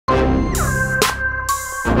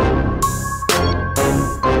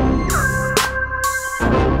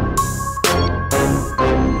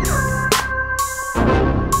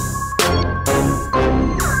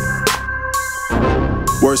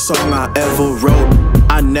song I ever wrote.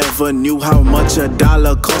 I never knew how much a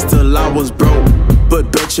dollar cost till I was broke.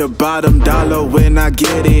 But bet your bottom dollar when I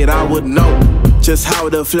get it, I would know just how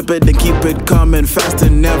to flip it and keep it coming fast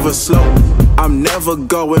and never slow. I'm never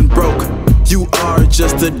going broke. You are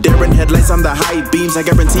just the daring headlights, I'm the high beams. I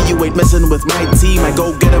guarantee you ain't messing with my team. I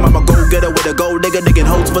go get him, I'm a go-getter with a gold digger. Digging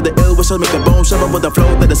holes for the ill, whistle, make the bone shovel with a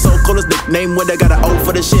flow that is so cool. It's nickname when I got an O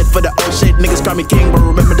for the shit, for the old shit. Niggas call me king, but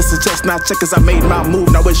remember this is just not checkers. I made my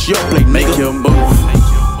move, now it's your play, nigga. Make your move.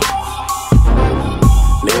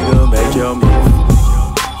 Nigga, make your move.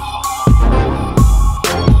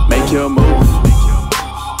 Make your move.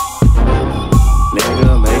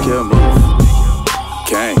 Nigga, make your move.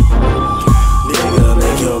 Gang. Nigga,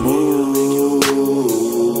 make your move.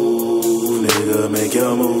 Nigga, make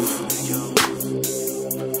your move.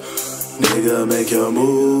 Nigga, make your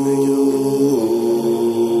move.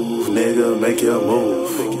 Nigga, make your move.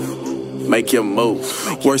 Make your move.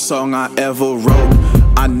 Worst song I ever wrote.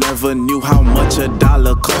 I never knew how much a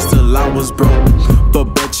dollar cost till I was broke.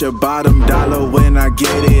 But bet your bottom dollar when I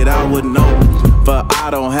get it, I would know. But I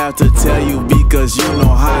don't have to tell you because you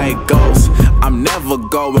know how it goes. I'm never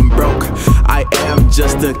going broke. I am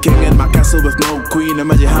just a king in my castle with no queen.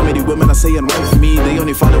 Imagine how many women I say and wife me. They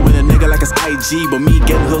only following a nigga like it's IG, but me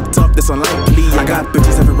getting hooked up, that's unlikely. I got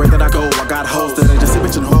bitches everywhere that I go. I got hoes that I just sit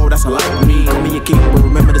bitch and hold, that's unlike me. Call me a king, but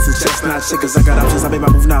remember this is just not shit, cause I got options, I made my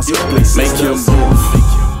move now, so please make your move.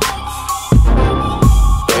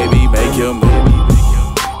 Baby, make your move.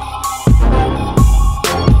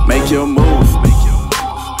 Make your move.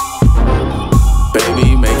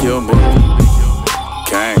 Baby, make your move.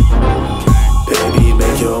 Gang. Baby,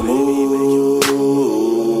 make your move.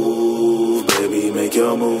 Baby, make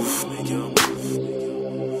your move.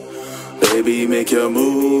 Baby, make your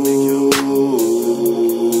move.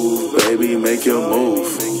 Baby, make your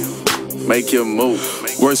move. Make your move.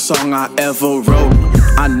 Worst song I ever wrote.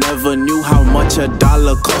 I never knew how much a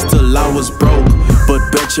dollar cost till I was broke.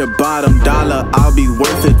 But bet your bottom dollar I'll be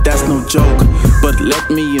worth it, that's no joke. But let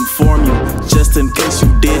me inform you, just in case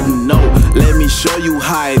you didn't know. Let me show you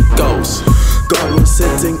how it goes. God was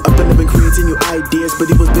sitting up and been creating new ideas, but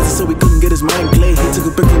he was busy so he couldn't get his mind clear. He took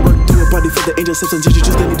a break from work to a party for the angel substance. You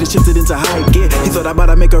just need to shift it into high gear. He thought I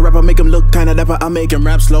better make a rapper, make him look kinda dapper. I make him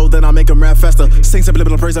rap slow, then I make him rap faster. Sing some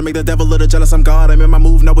little praise, I make the devil a little jealous. I'm God, I'm in my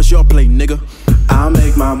move, now it's your play, nigga. I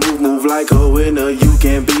make my move like a winner, you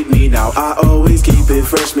can't beat me now. I always keep it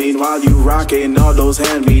fresh, meanwhile you rockin' all those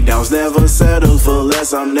hand-me-downs. Never settle for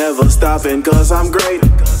less, I'm never stopping cause I'm great.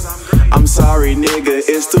 I'm sorry nigga,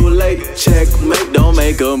 it's too late. Checkmate, don't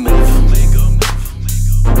make a move,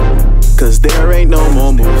 cause there ain't no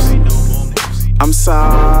more moves. I'm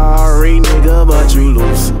sorry nigga, but you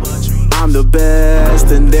lose. I'm the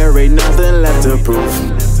best and there ain't nothing left to prove.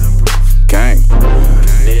 Gang.